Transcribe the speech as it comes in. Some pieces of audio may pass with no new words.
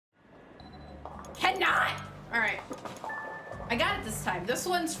cannot! Alright. I got it this time. This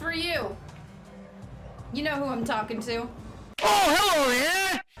one's for you. You know who I'm talking to. Oh, hello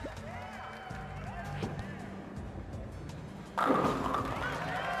there!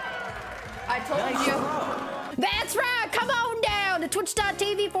 I told you. That's right! Come on down to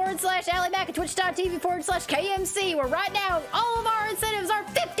twitch.tv/AlleeMac and twitch.tv/KMC, where right now all of our incentives are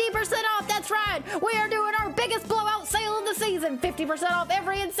 50% off. That's right! We are doing our biggest blowout sale of the season. 50% off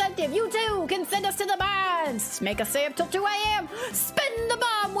every incentive. You too can send us to the mines. Make us stay up till 2 a.m. Spin the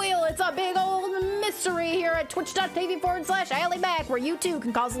bomb wheel. It's a big old mystery here at twitch.tv/AlleeMac, where you too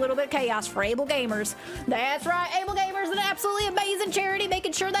can cause a little bit of chaos for Able Gamers. That's right, Able Gamers, an absolutely amazing charity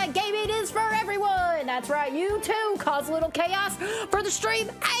making sure that gaming is for everyone. That's right, you too cause a little chaos for the stream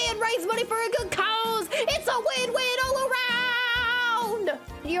and raise money for a good cause. It's a win-win all around.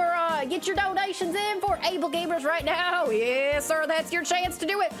 Get your donations in for Able Gamers right now. Yes, sir, that's your chance to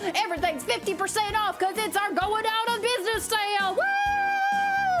do it. Everything's 50% off because it's our going out of business sale.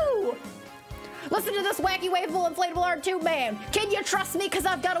 Woo! Listen to this wacky waveable inflatable arm tube man. Can you trust me because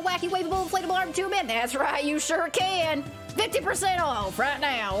I've got a wacky waveable inflatable arm tube man? That's right, you sure can. 50% off right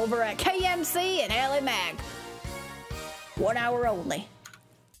now over at KMC and AlleeMac. 1 hour only.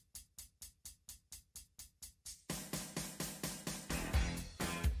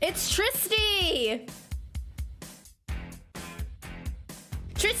 It's Tristy!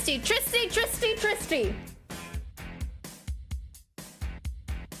 Tristy!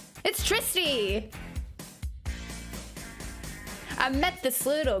 It's Tristy! I met this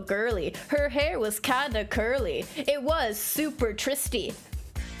little girlie. Her hair was kinda curly. It was super Tristy.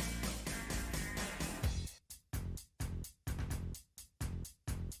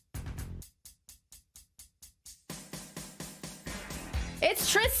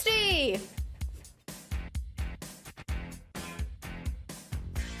 It's Tristy!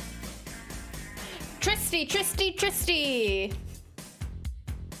 Tristy!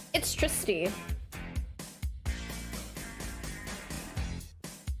 It's Tristy.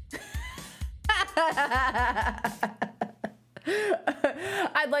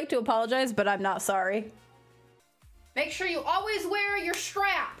 I'd like to apologize, but I'm not sorry. Make sure you always wear your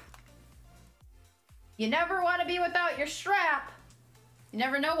strap. You never want to be without your strap. You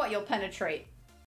never know what you'll penetrate.